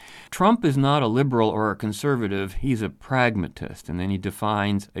Massey. Trump is not a liberal or a conservative, he's a pragmatist, and then he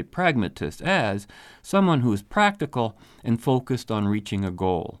defines a pragmatist as someone who is practical and focused on reaching a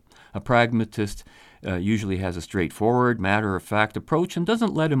goal. A pragmatist usually has a straightforward, matter-of-fact approach and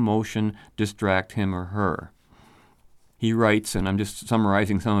doesn't let emotion distract him or her. He writes, and I'm just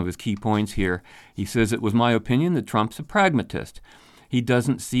summarizing some of his key points here, he says, "It was my opinion that Trump's a pragmatist. He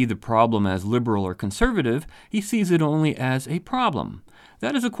doesn't see the problem as liberal or conservative, he sees it only as a problem.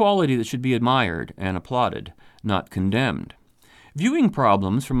 That is a quality that should be admired and applauded, not condemned. Viewing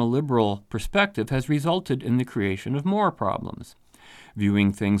problems from a liberal perspective has resulted in the creation of more problems.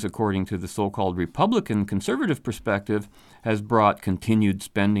 Viewing things according to the so-called Republican conservative perspective has brought continued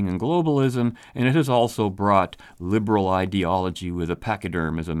spending and globalism, and it has also brought liberal ideology with a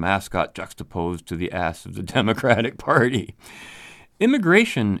pachyderm as a mascot juxtaposed to the ass of the Democratic Party.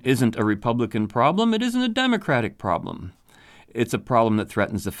 Immigration isn't a Republican problem, it isn't a Democratic problem. It's a problem that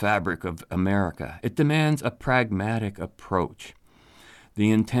threatens the fabric of America. It demands a pragmatic approach. The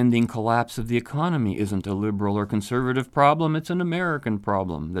intending collapse of the economy isn't a liberal or conservative problem, it's an American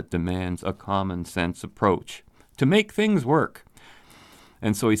problem that demands a common sense approach to make things work."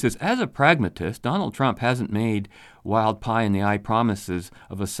 And so he says, as a pragmatist, Donald Trump hasn't made wild pie-in-the-eye promises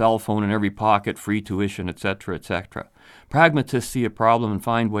of a cell phone in every pocket, free tuition, etc., etc. Pragmatists see a problem and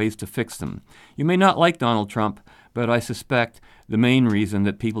find ways to fix them. You may not like Donald Trump, but I suspect the main reason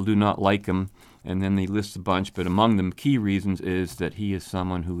that people do not like him And then he lists a bunch, but among them key reasons is that he is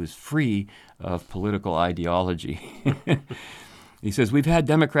someone who is free of political ideology. He says, we've had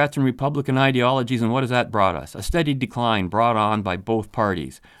Democrats and Republican ideologies, and what has that brought us? A steady decline brought on by both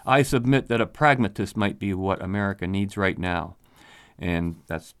parties. I submit that a pragmatist might be what America needs right now. And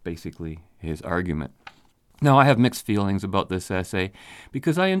that's basically his argument. Now, I have mixed feelings about this essay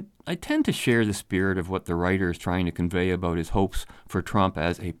because I tend to share the spirit of what the writer is trying to convey about his hopes for Trump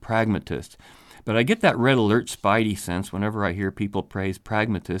as a pragmatist. But I get that red alert spidey sense whenever I hear people praise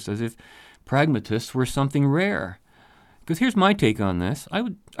pragmatists as if pragmatists were something rare. Because here's my take on this. I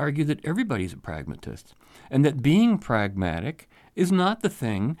would argue that everybody's a pragmatist, and that being pragmatic is not the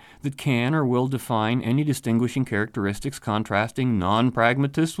thing that can or will define any distinguishing characteristics contrasting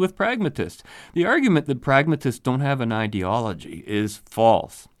non-pragmatists with pragmatists. The argument that pragmatists don't have an ideology is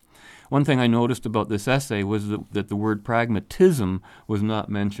false. One thing I noticed about this essay was that the word pragmatism was not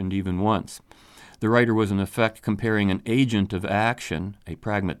mentioned even once. The writer was in effect comparing an agent of action, a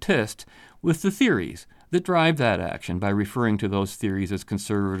pragmatist, with the theories that drive that action by referring to those theories as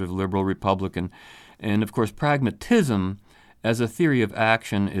conservative, liberal, Republican. And of course, pragmatism as a theory of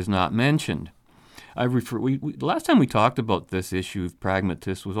action is not mentioned. The last time we talked about this issue of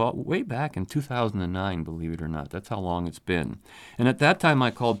pragmatists was way back in 2009, believe it or not. That's how long it's been. And at that time, I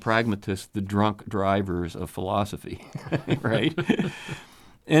called pragmatists the drunk drivers of philosophy, right?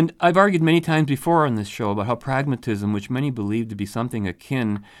 And I've argued many times before on this show about how pragmatism, which many believe to be something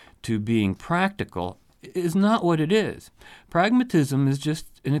akin to being practical, is not what it is. Pragmatism is just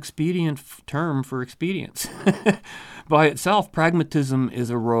an expedient term for expedience. By itself, pragmatism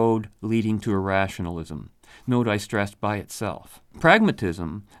is a road leading to irrationalism. Note I stressed by itself.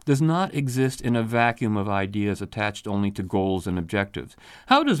 Pragmatism does not exist in a vacuum of ideas attached only to goals and objectives.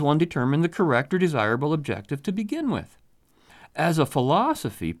 How does one determine the correct or desirable objective to begin with? As a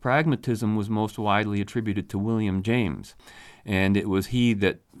philosophy, pragmatism was most widely attributed to William James, and it was he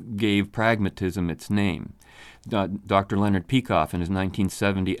that gave pragmatism its name. Dr. Leonard Peikoff, in his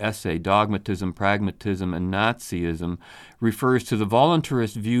 1970 essay, Dogmatism, Pragmatism, and Nazism, refers to the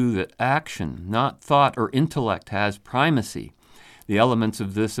voluntarist view that action, not thought or intellect, has primacy. The elements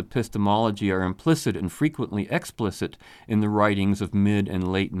of this epistemology are implicit and frequently explicit in the writings of mid-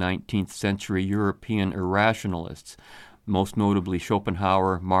 and late 19th century European irrationalists, most notably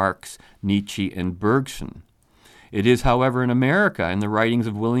Schopenhauer, Marx, Nietzsche, and Bergson. It is, however, in America, in the writings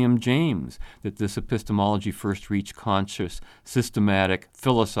of William James, that this epistemology first reached conscious, systematic,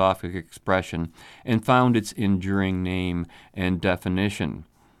 philosophic expression and found its enduring name and definition.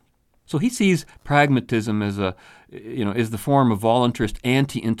 So he sees pragmatism as the form of voluntarist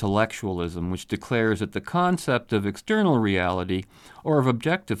anti-intellectualism, which declares that the concept of external reality or of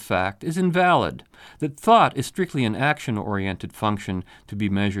objective fact is invalid, that thought is strictly an action-oriented function to be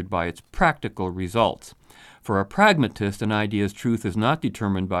measured by its practical results. For a pragmatist, an idea's truth is not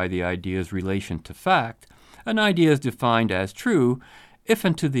determined by the idea's relation to fact. An idea is defined as true if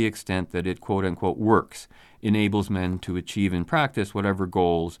and to the extent that it, quote-unquote, works, enables men to achieve in practice whatever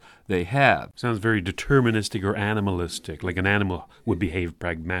goals they have. Sounds very deterministic or animalistic, like an animal would behave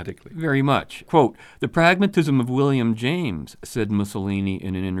pragmatically. Very much. Quote, "The pragmatism of William James," said Mussolini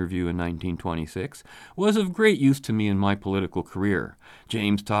in an interview in 1926, "was of great use to me in my political career.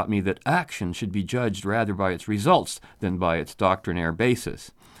 James taught me that action should be judged rather by its results than by its doctrinaire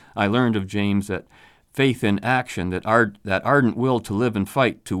basis. I learned of James that faith in action, that ardent will to live and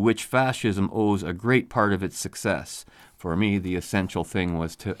fight, to which fascism owes a great part of its success. For me, the essential thing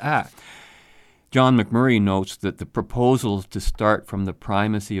was to act." John McMurray notes that the proposal to start from the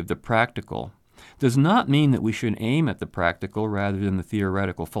primacy of the practical does not mean that we should aim at the practical rather than the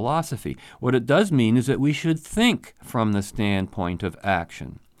theoretical philosophy. What it does mean is that we should think from the standpoint of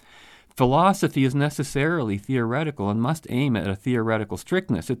action. Philosophy is necessarily theoretical and must aim at a theoretical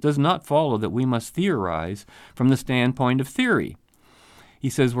strictness. It does not follow that we must theorize from the standpoint of theory. He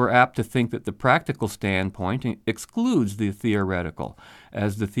says we're apt to think that the practical standpoint excludes the theoretical,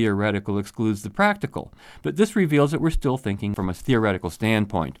 as the theoretical excludes the practical. But this reveals that we're still thinking from a theoretical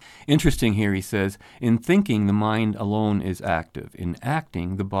standpoint. Interesting here, he says, in thinking, the mind alone is active. In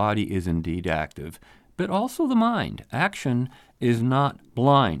acting, the body is indeed active, but also the mind. Action is not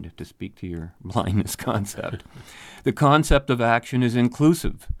blind, to speak to your blindness concept. The concept of action is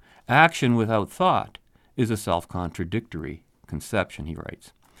inclusive. Action without thought is a self-contradictory conception, he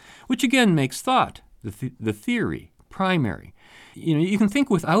writes, which again makes thought, the theory, primary. You can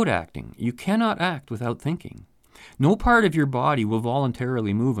think without acting. You cannot act without thinking. No part of your body will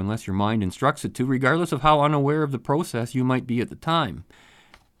voluntarily move unless your mind instructs it to, regardless of how unaware of the process you might be at the time.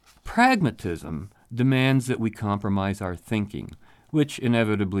 Pragmatism demands that we compromise our thinking which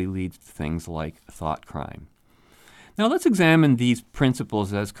inevitably leads to things like thought crime. Now let's examine these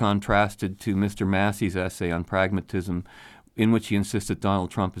principles as contrasted to Mr. Massey's essay on pragmatism, in which he insists that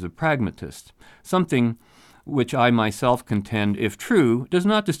Donald Trump is a pragmatist, something which I myself contend, if true, does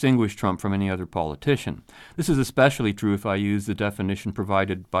not distinguish Trump from any other politician. This is especially true if I use the definition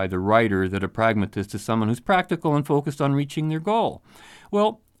provided by the writer that a pragmatist is someone who's practical and focused on reaching their goal.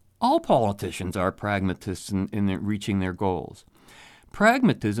 Well, all politicians are pragmatists in reaching their goals.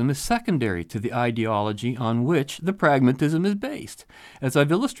 Pragmatism is secondary to the ideology on which the pragmatism is based. As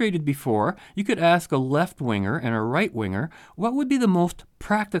I've illustrated before, you could ask a left-winger and a right-winger what would be the most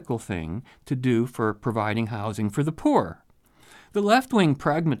practical thing to do for providing housing for the poor. The left-wing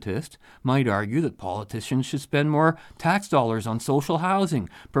pragmatist might argue that politicians should spend more tax dollars on social housing,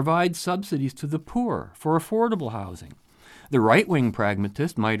 provide subsidies to the poor for affordable housing. The right-wing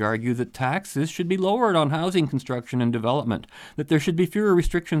pragmatist might argue that taxes should be lowered on housing construction and development, that there should be fewer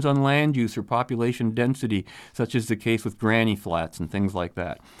restrictions on land use or population density, such as the case with granny flats and things like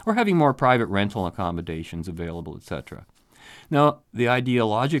that, or having more private rental accommodations available, etc. Now, the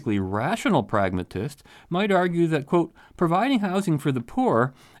ideologically rational pragmatist might argue that, quote, providing housing for the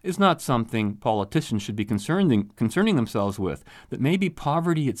poor is not something politicians should be concerning themselves with, that maybe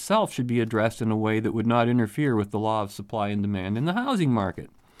poverty itself should be addressed in a way that would not interfere with the law of supply and demand in the housing market.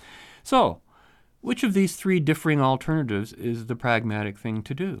 So, which of these three differing alternatives is the pragmatic thing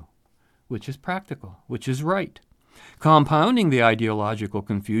to do? Which is practical? Which is right? Compounding the ideological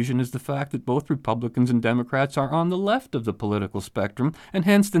confusion is the fact that both Republicans and Democrats are on the left of the political spectrum, and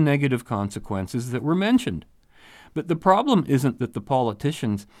hence the negative consequences that were mentioned. But the problem isn't that the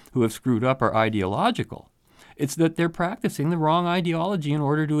politicians who have screwed up are ideological. It's that they're practicing the wrong ideology in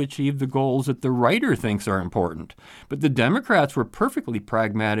order to achieve the goals that the writer thinks are important. But the Democrats were perfectly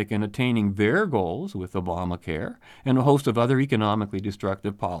pragmatic in attaining their goals with Obamacare and a host of other economically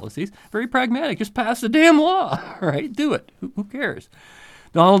destructive policies. Very pragmatic. Just pass the damn law, right? Do it. Who cares?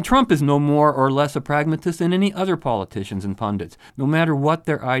 Donald Trump is no more or less a pragmatist than any other politicians and pundits, no matter what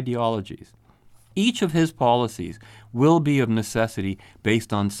their ideologies. Each of his policies will be of necessity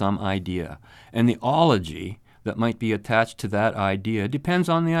based on some idea, and the ology that might be attached to that idea depends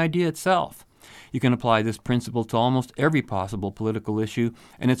on the idea itself. You can apply this principle to almost every possible political issue,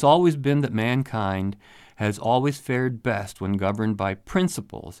 and it's always been that mankind has always fared best when governed by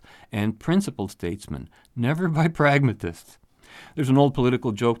principles and principled statesmen, never by pragmatists. There's an old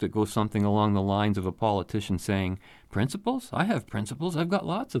political joke that goes something along the lines of a politician saying, "Principles? I have principles. I've got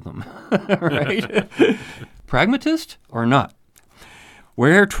lots of them." Right? Pragmatist or not?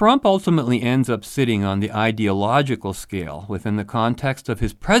 Where Trump ultimately ends up sitting on the ideological scale within the context of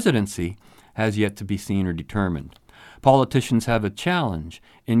his presidency has yet to be seen or determined. Politicians have a challenge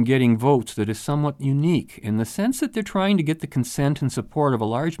in getting votes that is somewhat unique in the sense that they're trying to get the consent and support of a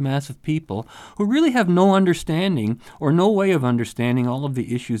large mass of people who really have no understanding or no way of understanding all of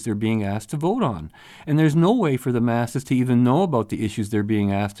the issues they're being asked to vote on. And there's no way for the masses to even know about the issues they're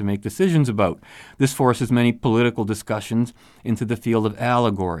being asked to make decisions about. This forces many political discussions into the field of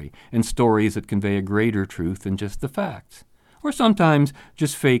allegory and stories that convey a greater truth than just the facts, or sometimes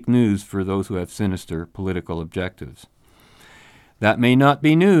just fake news for those who have sinister political objectives. That may not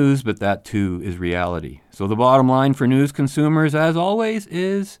be news, but that too is reality. So the bottom line for news consumers, as always,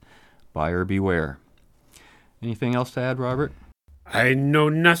 is buyer beware. Anything else to add, Robert? I know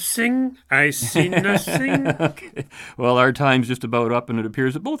nothing. I see nothing. Okay. Well, our time's just about up, and it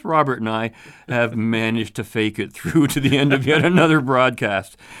appears that both Robert and I have managed to fake it through to the end of yet another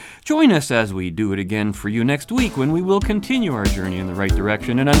broadcast. Join us as we do it again for you next week when we will continue our journey in the right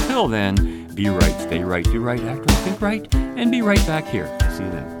direction. And until then, be right, stay right, do right, act right, think right, and be right back here. See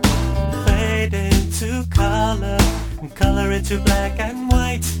you then. Fade into color, and color into black and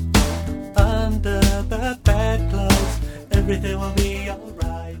white. Under the bedclothes, everything will be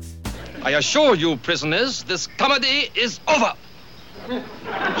alright. I assure you, prisoners, this comedy is over.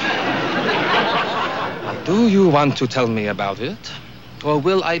 Do you want to tell me about it? Or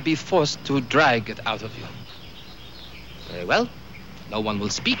will I be forced to drag it out of you? Very well. No one will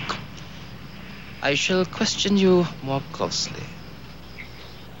speak. I shall question you more closely.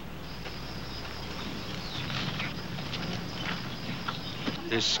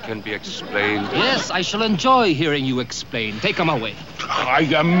 This can be explained. Yes, I shall enjoy hearing you explain. Take him away. I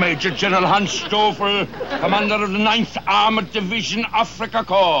am Major General Hans Stoffel, commander of the 9th Armored Division Afrika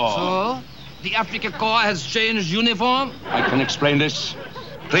Korps. So, the Afrika Korps has changed uniform? I can explain this.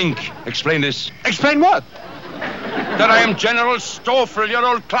 Klink, explain this. Explain what? That I am General Stoffel, your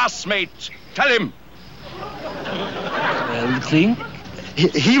old classmate. Tell him. Well, Klink,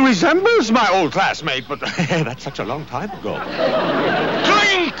 He resembles my old classmate, but that's such a long time ago.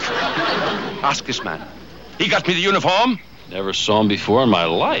 Drink! Ask this man. He got me the uniform. Never saw him before in my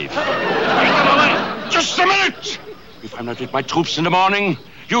life. Just a minute! If I'm not with my troops in the morning,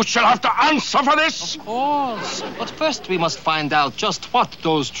 you shall have to answer for this. Of course. But first we must find out just what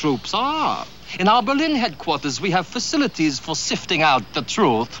those troops are. In our Berlin headquarters, we have facilities for sifting out the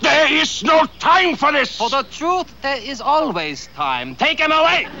truth. There is no time for this! For the truth, there is always time. Take him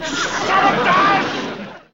away! Sabotage!